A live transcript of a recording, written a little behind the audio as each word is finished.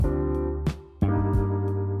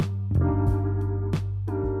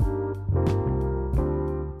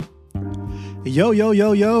Yo, yo,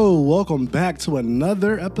 yo, yo. Welcome back to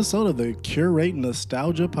another episode of the Curate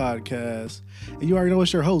Nostalgia Podcast. And you already know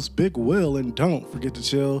it's your host, Big Will, and don't forget to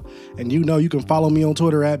chill. And you know you can follow me on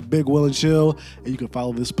Twitter at Big Will and Chill, and you can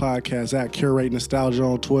follow this podcast at Curate Nostalgia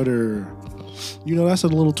on Twitter. You know, that's a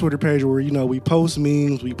little Twitter page where, we post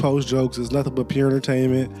memes, we post jokes. It's nothing but pure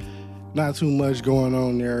entertainment. Not too much going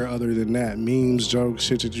on there other than that. Memes, jokes,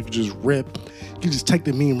 shit that you can just rip. You can just take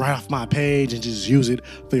the meme right off my page and just use it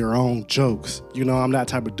for your own jokes. I'm that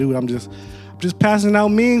type of dude. I'm just passing out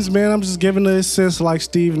memes, man. I'm just giving the assist like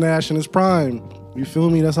Steve Nash in his prime. You feel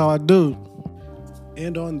me? That's how I do.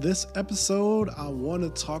 And on this episode, I want to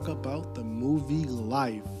talk about the movie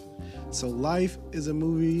Life. So Life is a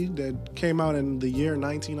movie that came out in the year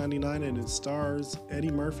 1999, and it stars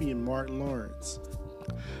Eddie Murphy and Martin Lawrence.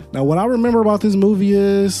 Now, what I remember about this movie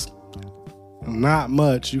is not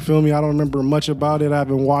much. You feel me? I don't remember much about it. I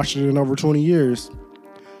haven't watched it in over 20 years.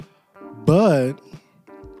 But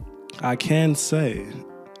I can say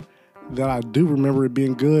that I do remember it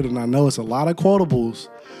being good, and I know it's a lot of quotables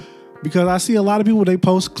because I see a lot of people, they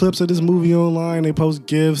post clips of this movie online, they post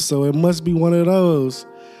GIFs, so it must be one of those.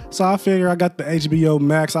 So I figure I got the HBO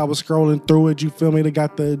Max. I was scrolling through it. You feel me? They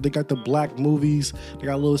got the black movies. They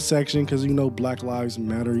got a little section because Black Lives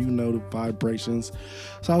Matter. The vibrations.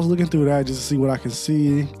 So I was looking through that just to see what I can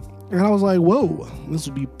see, and I was like, "Whoa, this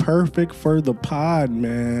would be perfect for the pod,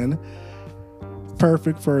 man.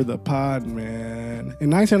 Perfect for the pod, man." In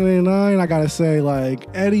 1999, I gotta say,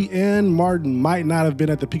 Eddie and Martin might not have been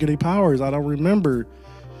at the peak of their powers. I don't remember.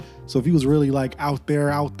 So if he was really out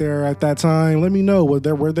there at that time, let me know. Were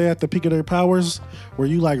they at the peak of their powers? Were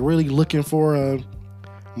you really looking for a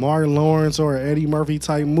Martin Lawrence or an Eddie Murphy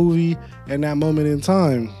type movie in that moment in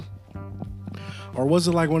time? Or was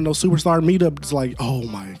it one of those superstar meetups oh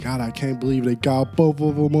my God, I can't believe they got both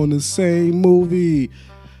of them on the same movie.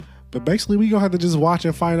 But basically we gonna have to just watch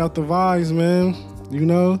and find out the vibes, man.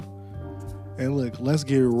 And look, let's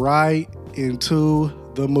get right into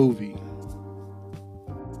the movie.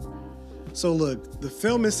 So look, the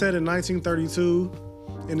film is set in 1932,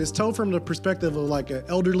 and it's told from the perspective of an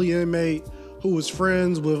elderly inmate who was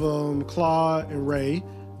friends with Claude and Ray.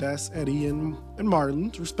 That's Eddie and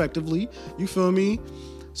Martin, respectively. You feel me?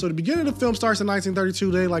 So the beginning of the film starts in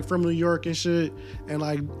 1932. They from New York and shit, and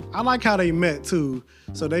I like how they met too.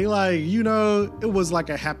 So they it was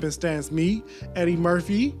a happenstance meet. Eddie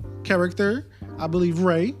Murphy character, I believe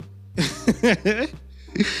Ray.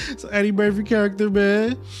 So Eddie Murphy character,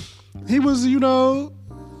 man. He was, he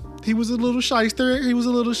was a little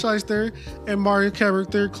shyster. And Martin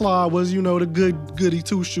character, Claude, was, the good goody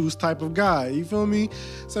two shoes type of guy. You feel me?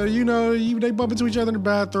 So, they bump into each other in the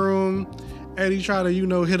bathroom. Eddie tried to,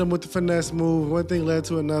 hit him with the finesse move. One thing led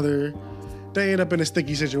to another. They end up in a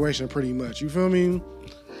sticky situation pretty much. You feel me?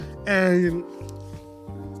 And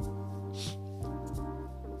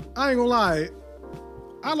I ain't gonna lie.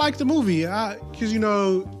 I like the movie. Because,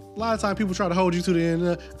 a lot of times people try to hold you to the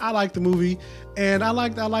end. I like the movie, and I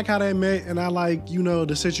like how they met, and I like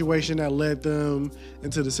the situation that led them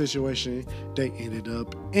into the situation they ended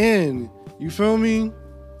up in. You feel me?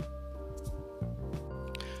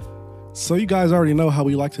 So you guys already know how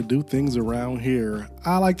we like to do things around here.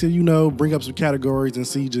 I like to bring up some categories and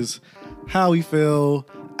see just how we feel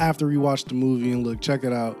after we watch the movie. And look, check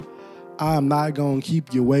it out. I'm not gonna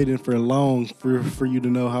keep you waiting for long for you to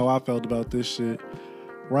know how I felt about this shit.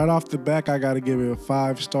 Right off the back, I gotta give it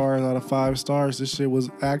 5 stars out of 5 stars. This shit was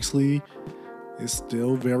it's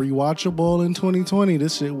still very watchable in 2020.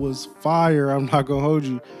 This shit was fire. I'm not gonna hold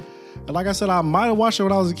you. And like I said, I might have watched it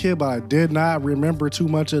when I was a kid, but I did not remember too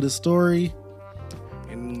much of the story.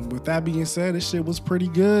 And with that being said, this shit was pretty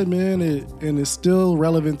good, man. And it's still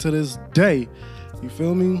relevant to this day. You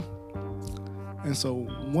feel me? And so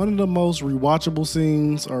one of the most rewatchable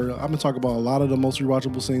scenes, or I'm gonna talk about a lot of the most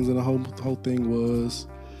rewatchable scenes in the whole thing was,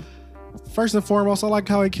 first and foremost, I like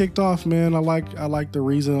how it kicked off, man. I like the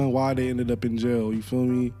reason why they ended up in jail. You feel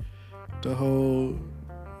me? The whole,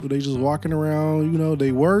 they just walking around,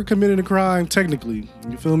 they were committing a crime technically.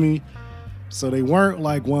 You feel me? So they weren't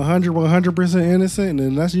 100% innocent,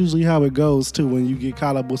 and that's usually how it goes too. When you get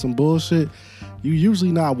caught up with some bullshit, you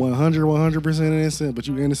usually not 100% innocent, but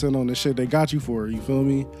you innocent on the shit they got you for. You feel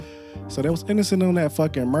me? So they was innocent on that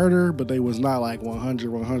fucking murder, but they was not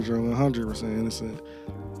 100% innocent.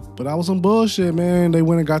 But that was some bullshit, man. They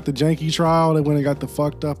went and got the janky trial. They went and got the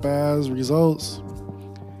fucked up ass results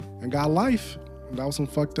and got life. And that was some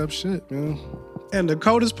fucked up shit, man. And the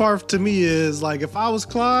coldest part to me is if I was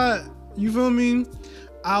Claude, you feel me?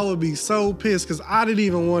 I would be so pissed because I didn't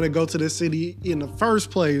even want to go to the city in the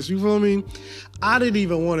first place. You feel me? I didn't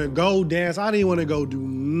even want to go dance. I didn't want to go do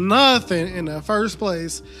nothing in the first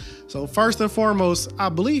place. So first and foremost, I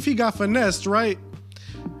believe he got finessed, right?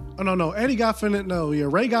 Oh, no. Eddie got finessed. No, yeah,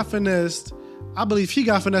 Ray got finessed. I believe he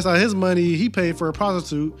got finessed out of his money. He paid for a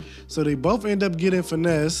prostitute. So they both end up getting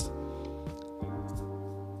finessed.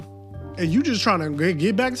 And you just trying to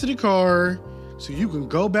get back to the car so you can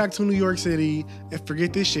go back to New York City and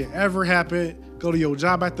forget this shit ever happened, go to your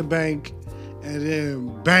job at the bank, and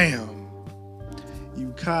then bam,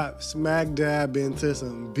 you caught smack dab into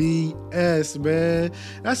some BS, man.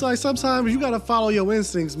 That's like sometimes you gotta follow your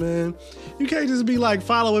instincts, man. You can't just be like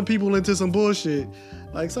following people into some bullshit.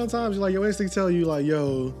 Like sometimes like your instincts tell you like,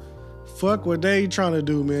 yo, fuck what they trying to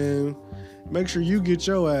do, man. Make sure you get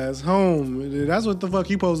your ass home. That's what the fuck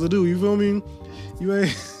you supposed to do. You feel me? You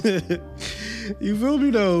ain't... You feel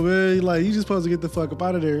me though, man? Like, you just supposed to get the fuck up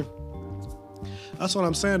out of there. That's what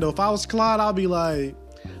I'm saying though. If I was Clyde, I'd be like,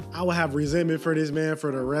 I would have resentment for this man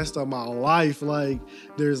for the rest of my life. Like,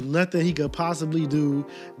 there's nothing he could possibly do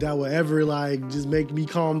that would ever like just make me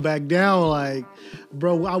calm back down. Like,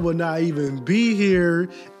 bro, I would not even be here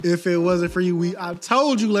if it wasn't for you. I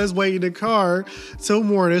told you, let's wait in the car till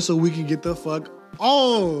morning so we can get the fuck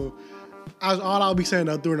on. All I'll be saying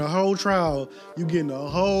though, during the whole trial, you getting the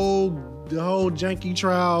whole janky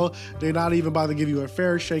trial. They're not even about to give you a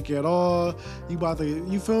fair shake at all.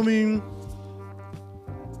 You feel me?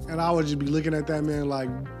 And I would just be looking at that man like,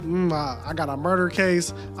 I got a murder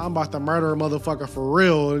case. I'm about to murder a motherfucker for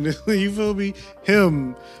real. And you feel me?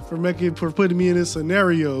 Him for putting me in this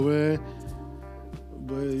scenario, man.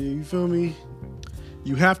 But you feel me?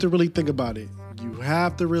 You have to really think about it. You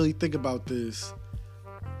have to really think about this.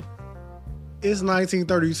 It's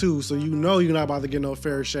 1932, so you know you're not about to get no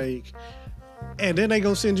fair shake. And then they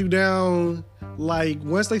gonna send you down, like,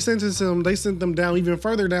 once they sentence him, they sent them down even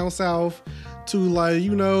further down south to, like,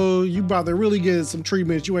 you know, you about to really get some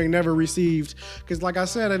treatment you ain't never received. Because, like I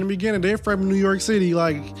said at the beginning, they're from New York City,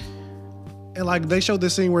 like, and, like, they showed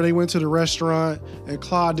this scene where they went to the restaurant and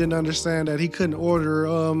Claude didn't understand that he couldn't order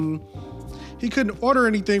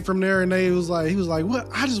anything from there, and he was like, what?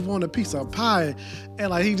 I just want a piece of pie. And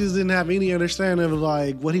like he just didn't have any understanding of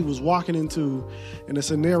like what he was walking into and the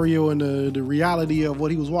scenario and the reality of what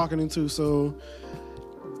he was walking into. So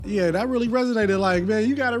yeah, that really resonated. Like, man,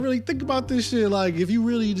 you gotta really think about this shit. Like, if you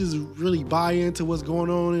really just really buy into what's going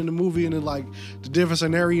on in the movie and then, like, the different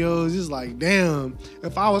scenarios, it's like, damn,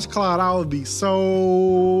 if I was Clyde, I would be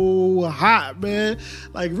so hot, man.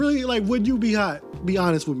 Like, really, like, wouldn't you be hot? Be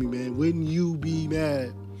honest with me, man. Wouldn't you be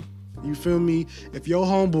mad? You feel me? If your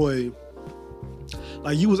homeboy,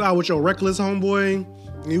 like, you was out with your reckless homeboy,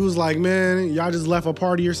 and he was like, man, y'all just left a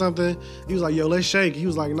party or something. He was like, yo, let's shake. He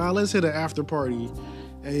was like, nah, let's hit an after party.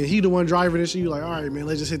 And he the one driving this shit. You like, all right, man,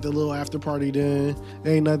 let's just hit the little after party then.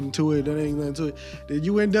 There ain't nothing to it. Then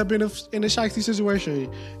you end up in a shiesty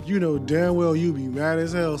situation. You know damn well you be mad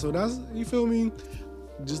as hell. So that's, you feel me?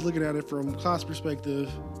 Just looking at it from Clyde's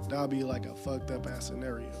perspective, that'll be like a fucked up ass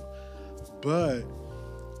scenario. But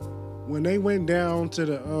when they went down to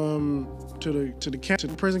the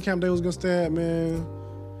prison camp they was gonna stay at, man,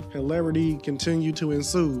 hilarity continued to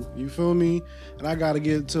ensue. You feel me? And I gotta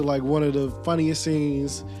get to like one of the funniest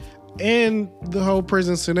scenes in the whole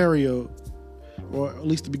prison scenario, or at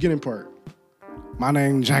least the beginning part. My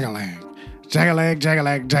name Jangalang. Jangalang,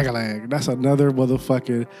 Jangalang, Jangalang. That's another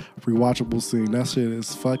motherfucking rewatchable scene. That shit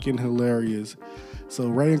is fucking hilarious. So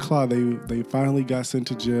Ray and Claude, they finally got sent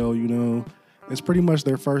to jail, you know. It's pretty much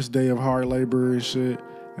their first day of hard labor and shit,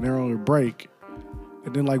 and they're on a break.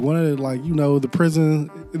 And then, like, one of the, like, you know, the prison,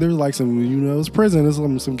 there's, like, some, you know, it's prison.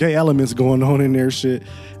 There's some gay elements going on in there, shit.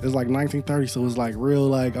 It's, like, 1930, so it's, like, real,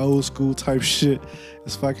 like, old school type shit.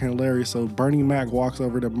 It's fucking hilarious. So Bernie Mac walks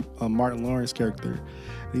over to Martin Lawrence character.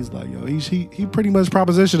 He's like, yo, he pretty much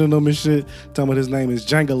propositioning him and shit, telling him his name is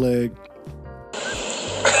Jangaleg.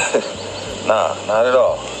 Nah, not at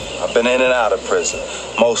all. I've been in and out of prison,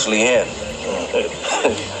 mostly in.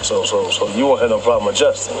 So you won't have no problem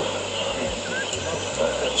adjusting?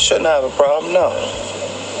 Shouldn't have a problem, no.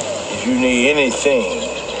 If you need anything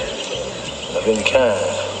of any kind,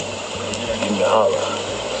 give me a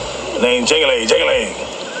holler. Name Jangalang.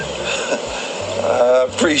 I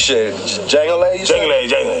appreciate it. Jangalang?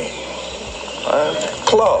 Jangalang.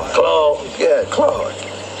 Claude. Yeah, Claude.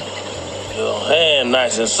 Your hand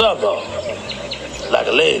nice and supple, like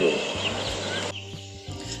a lady.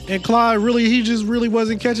 And Clyde he just really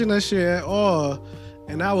wasn't catching that shit at all.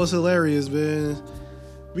 And that was hilarious, man.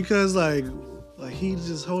 Because like he's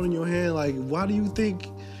just holding your hand, like, why do you think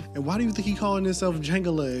he calling himself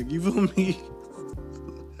Jangaleg? You feel me?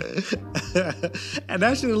 And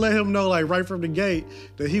that should have let him know, like, right from the gate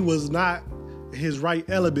that he was not his right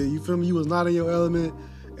element. You feel me? You was not in your element,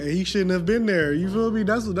 and he shouldn't have been there. You feel me?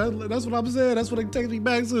 That's what I'm saying. That's what it takes me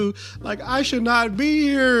back to. Like, I should not be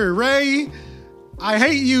here, Ray. I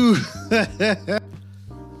hate you.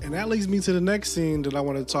 And that leads me to the next scene that I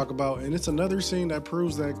want to talk about. And it's another scene that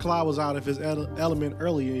proves that Claude was out of his element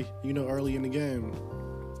early in the game.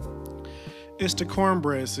 It's the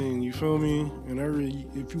cornbread scene, you feel me? And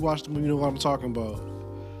if you watch the movie, you know what I'm talking about.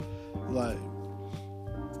 Like,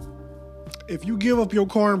 if you give up your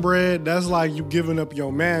cornbread, that's like you giving up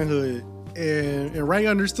your manhood. And Ray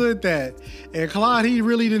understood that. And Claude, he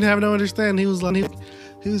really didn't have no understanding. He was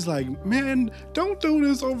like, man, don't do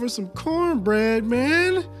this over some cornbread,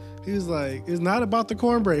 man. He was like, it's not about the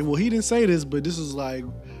cornbread. Well, he didn't say this, but this is like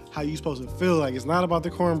how you supposed to feel. Like, it's not about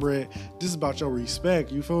the cornbread. This is about your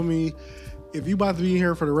respect. You feel me? If you about to be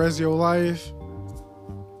here for the rest of your life,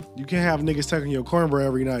 you can't have niggas taking your cornbread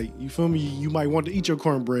every night. You feel me? You might want to eat your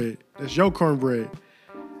cornbread. That's your cornbread.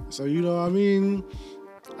 So, you know what I mean?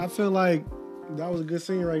 I feel like that was a good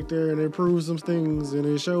scene right there, and it proves some things, and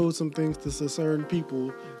it shows some things to certain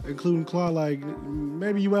people, including Claude. Like,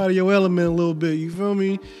 maybe you out of your element a little bit, you feel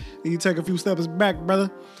me? And you take a few steps back,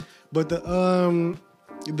 brother. But the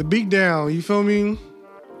beat down, you feel me?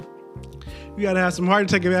 You gotta have some heart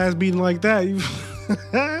to take an ass beating like that.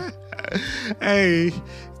 Hey,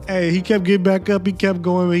 he kept getting back up. He kept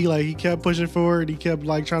going. He kept pushing forward. He kept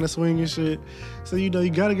like trying to swing and shit. So, you know, you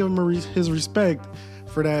gotta give him his respect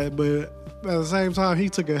for that. But at the same time, he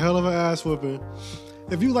took a hell of an ass whooping.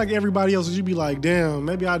 If you like everybody else, you'd be like, damn,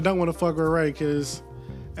 maybe I don't want to fuck with Ray, because,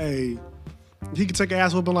 hey, he could take an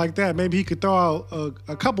ass whooping like that. Maybe he could throw out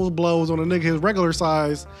a couple of blows on a nigga his regular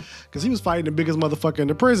size, because he was fighting the biggest motherfucker in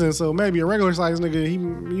the prison. So maybe a regular size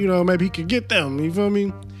nigga, maybe he could get them. You feel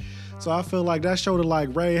me? So I feel like that showed that,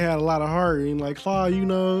 like, Ray had a lot of heart. And like Claude,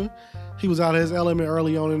 he was out of his element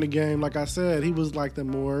early on in the game. Like I said, he was like the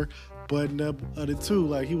more button up of the two.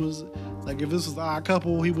 Like, he was like, if this was the odd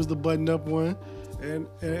couple, he was the button up one, and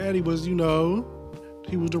Eddie was, he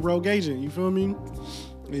was the rogue agent. You feel me?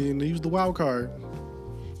 And he was the wild card.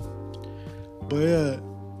 But yeah,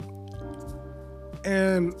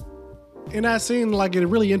 and in that scene, like, it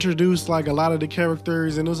really introduced like a lot of the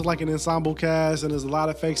characters, and it was like an ensemble cast, and there's a lot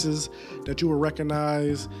of faces that you will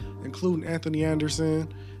recognize, including Anthony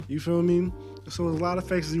Anderson. You feel me? So there's a lot of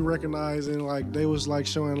faces you recognize, and like they was like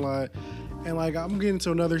showing like, and like I'm getting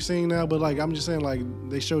to another scene now, but like I'm just saying, like,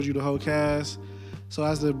 they showed you the whole cast. So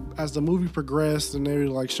as the movie progressed, and they were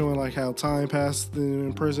like showing like how time passed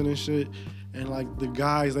in prison and shit, and like the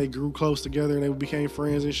guys, they grew close together and they became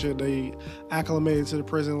friends and shit. They acclimated to the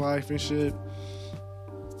prison life and shit.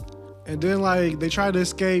 And then like they tried to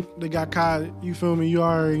escape, they got caught. You feel me? You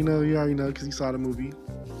already know because you saw the movie.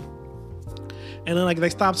 And then like they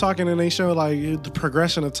stopped talking, and they show like the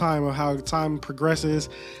progression of time, of how time progresses,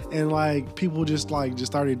 and like people just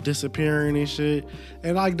started disappearing and shit.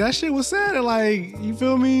 And like that shit was sad. And like, you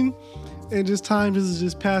feel me? And just time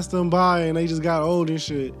just passed them by, and they just got old and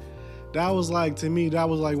shit. That was like, to me, that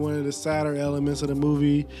was like one of the sadder elements of the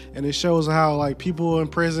movie. And it shows how like people in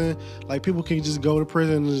prison, like people can just go to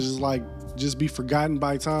prison and just be forgotten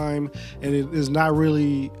by time, and it is not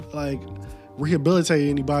really like rehabilitate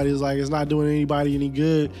anybody. It's not doing anybody any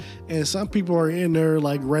good. And some people are in there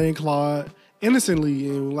like Ray and Claude innocently,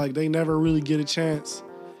 and like they never really get a chance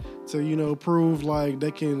to prove like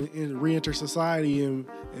they can re-enter society and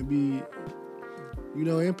be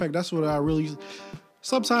impact. That's what I really,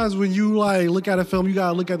 sometimes when you like look at a film, you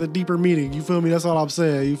gotta look at the deeper meaning. You feel me? That's all I'm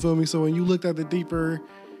saying. You feel me? So when you looked at the deeper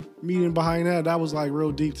meaning behind that was like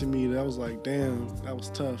real deep to me. That was like, damn, that was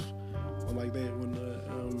tough.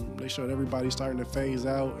 When they showed everybody starting to phase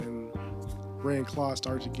out, and Ray and Claude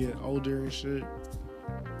started to get older and shit.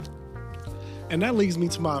 And that leads me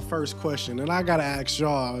to my first question, and I gotta ask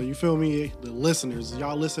y'all, you feel me, the listeners,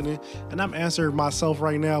 y'all listening, and I'm answering myself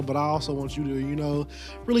right now, but I also want you to,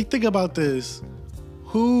 really think about this.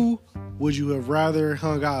 Who would you have rather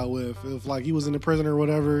hung out with if like he was in the prison or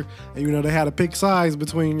whatever, and they had to pick sides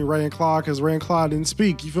between Ray and Claude, because Ray and Claude didn't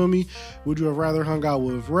speak, you feel me? Would you have rather hung out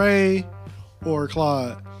with Ray or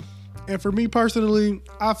Claude? And for me personally,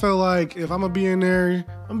 I feel like if I'm gonna be in there,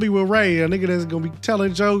 I'm gonna be with Ray, a nigga that's gonna be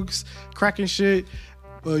telling jokes, cracking shit,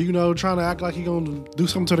 trying to act like he gonna do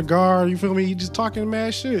something to the guard. You feel me? He just talking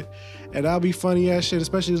mad shit. And that'll be funny ass shit,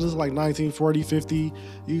 especially if it's like 1940, 50.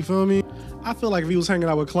 You feel me? I feel like if he was hanging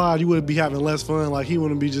out with Claude, you would be having less fun. Like, he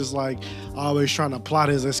wouldn't be just like always trying to plot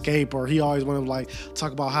his escape, or he always want to like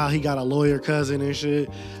talk about how he got a lawyer cousin and shit.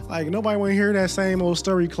 Like, nobody want to hear that same old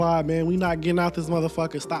story, Claude, man. We not getting out this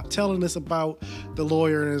motherfucker. Stop telling us about the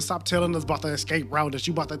lawyer and stop telling us about the escape route that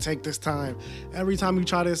you about to take this time. Every time you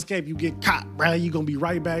try to escape, you get caught, bro. You gonna be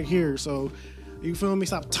right back here. So, you feel me?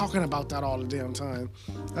 Stop talking about that all the damn time.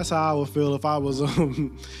 That's how I would feel if I was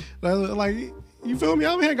like, you feel me?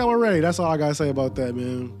 I'm hang out with Ray. That's all I gotta say about that,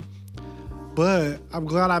 man. But I'm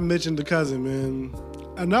glad I mentioned the cousin, man.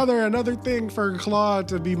 Another thing for Claude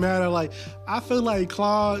to be mad at, like, I feel like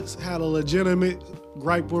Claude had a legitimate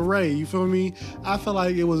gripe with Ray. You feel me? I feel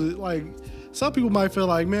like it was like, some people might feel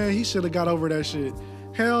like, man, he should have got over that shit.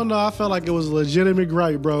 Hell no, I felt like it was a legitimate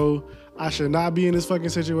gripe, bro. I should not be in this fucking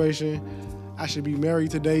situation. I should be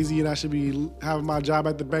married to Daisy and I should be having my job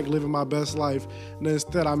at the bank, living my best life. And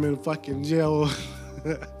instead I'm in fucking jail.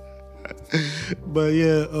 But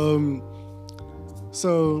yeah,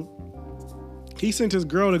 so he sent his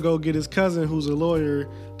girl to go get his cousin, who's a lawyer,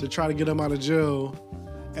 to try to get him out of jail.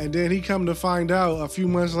 And then he come to find out a few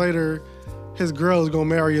months later, his girl is gonna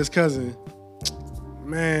marry his cousin.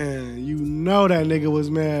 Man, you know that nigga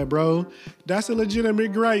was mad, bro. That's a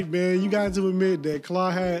legitimate gripe, man. You got to admit that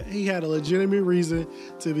Claude had a legitimate reason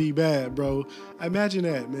to be bad, bro. Imagine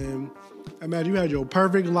that, man. Imagine you had your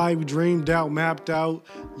perfect life dreamed out, mapped out.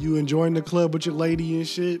 You enjoying the club with your lady and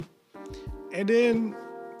shit. And then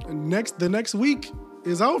the next week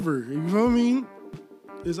is over. You feel me?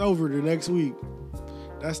 It's over the next week.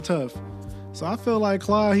 That's tough. So I feel like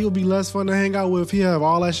Claude, he'll be less fun to hang out with if he have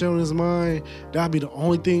all that shit on his mind. That'd be the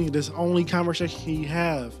only thing, this only conversation he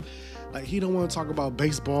have. Like, he don't want to talk about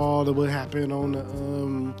baseball, that what happened on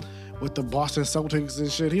the with the Boston Celtics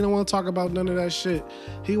and shit. He don't want to talk about none of that shit.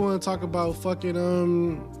 He want to talk about fucking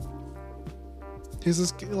his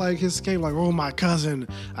escape, like, oh, my cousin,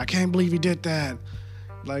 I can't believe he did that.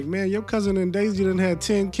 Like, man, your cousin and Daisy done had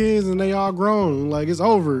 10 kids and they all grown. Like, it's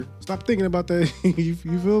over. Stop thinking about that. you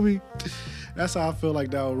feel me? That's how I feel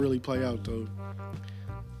like that will really play out, though.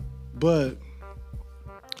 But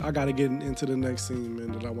I got to get into the next scene,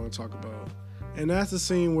 man, that I want to talk about. And that's the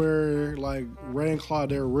scene where, like, Ray and Claude,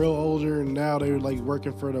 they're real older, and now they're, like,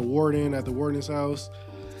 working for the warden at the warden's house.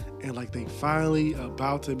 And, like, they finally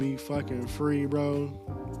about to be fucking free, bro.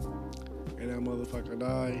 And that motherfucker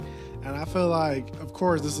died. And I feel like, of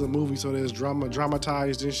course, this is a movie, so there's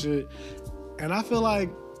dramatized and shit. And I feel like,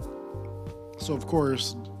 so of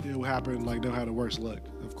course, it will happen, like, they'll have the worst luck,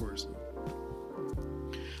 of course.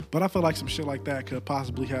 But I feel like some shit like that could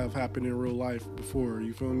possibly have happened in real life before,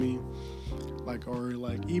 you feel me? Like, or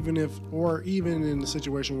like, even in a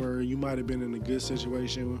situation where you might have been in a good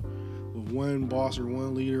situation with one boss or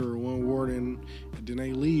one leader or one warden, and then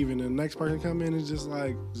they leave, and the next person come in and just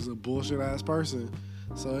a bullshit ass person.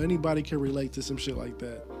 So anybody can relate to some shit like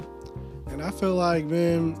that. And I feel like,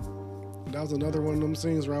 man, that was another one of them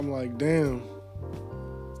scenes where I'm like, damn,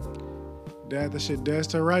 that shit dead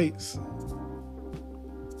to rights.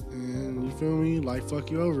 And you feel me? Like,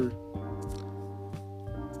 fuck you over.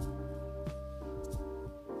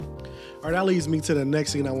 All right, that leads me to the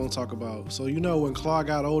next scene I want to talk about. So, you know, when Claude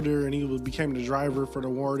got older and he became the driver for the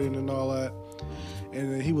warden and all that,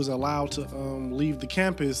 and then he was allowed to leave the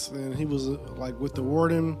campus, and he was like with the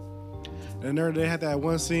warden. And there they had that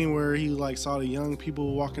one scene where he like saw the young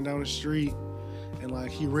people walking down the street, and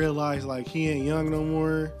like he realized like he ain't young no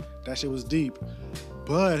more. That shit was deep.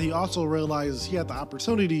 But he also realized he had the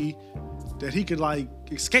opportunity that he could like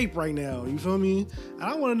escape right now. You feel me? And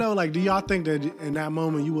I want to know, like, do y'all think that in that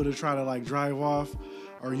moment you would have tried to like drive off,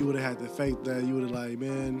 or you would have had the faith that you would have like,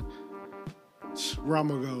 man, where I'm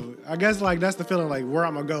gonna go? I guess like that's the feeling, like, where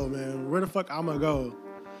I'm gonna go, man. Where the fuck I'm gonna go?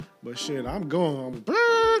 But shit, I'm going.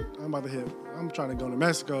 I'm about to hit. I'm trying to go to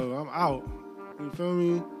Mexico. I'm out. You feel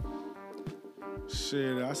me?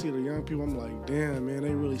 Shit, I see the young people. I'm like, damn, man,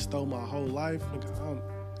 they really stole my whole life. Nigga, I'm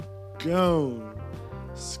gone.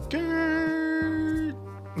 Skirt.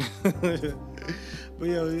 But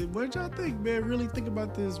yo, what y'all think, man? Really think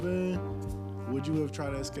about this, man. Would you have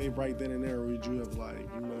tried to escape right then and there, or would you have, like,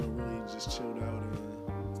 you know, really just chilled out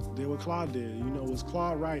and did what Claude did? You know, was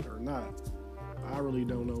Claude right or not? I really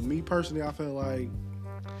don't know. Me personally, I feel like,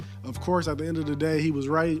 of course, at the end of the day, he was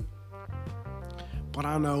right. But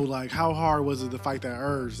I know, like, how hard was it to fight that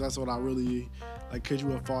urge? That's what I really, like, could you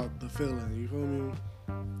have fought the feeling? You feel me?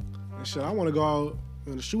 And shit, I want to go out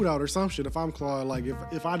in a shootout or some shit if I'm Claude. Like,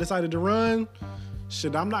 if I decided to run,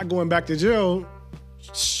 shit, I'm not going back to jail.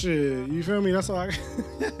 Shit, you feel me? That's all I...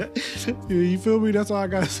 You feel me? That's all I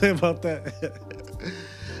got to say about that.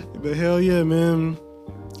 But hell yeah, man.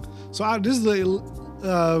 So this is it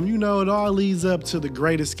all leads up to the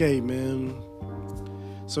Great Escape, man.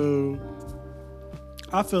 So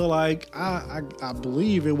I feel like I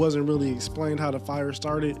believe it wasn't really explained how the fire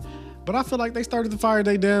started, but I feel like they started the fire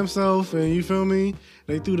they damn self, and you feel me?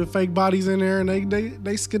 They threw the fake bodies in there and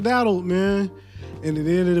they skedaddled, man. And it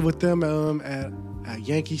ended with them at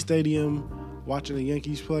Yankee Stadium watching the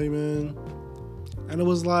Yankees play, man. And it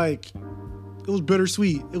was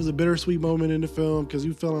bittersweet. It was a bittersweet moment in the film because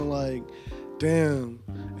you feeling like, damn,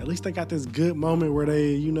 at least they got this good moment where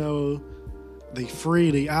they, they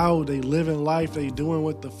free, they out, they living life, they doing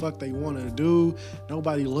what the fuck they want to do.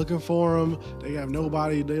 Nobody looking for them. They have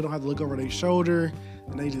nobody, they don't have to look over their shoulder.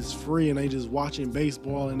 And they just free and they just watching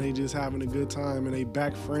baseball and they just having a good time and they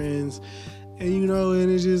back friends. And,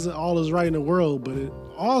 and it's just all is right in the world. But it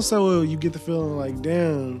also, you get the feeling like,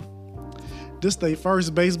 damn, this their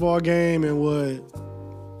first baseball game in what,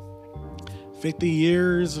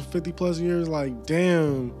 50 plus years, like,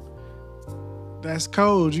 damn, that's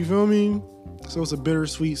cold, you feel me? So it's a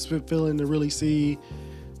bittersweet feeling to really see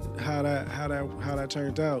how that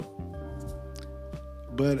turned out.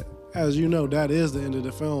 But as you know, that is the end of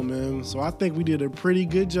the film, man. So I think we did a pretty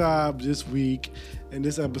good job this week in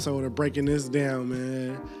this episode of breaking this down,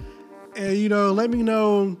 man. And let me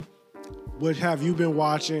know what have you been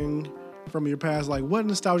watching from your past, like what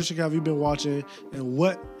nostalgia shit have you been watching and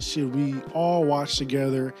what should we all watch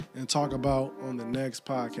together and talk about on the next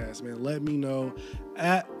podcast, man. Let me know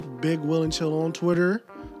at Big Will and Chill on Twitter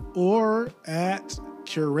or at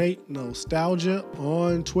Curate Nostalgia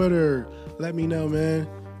on Twitter. Let me know, man.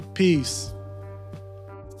 Peace.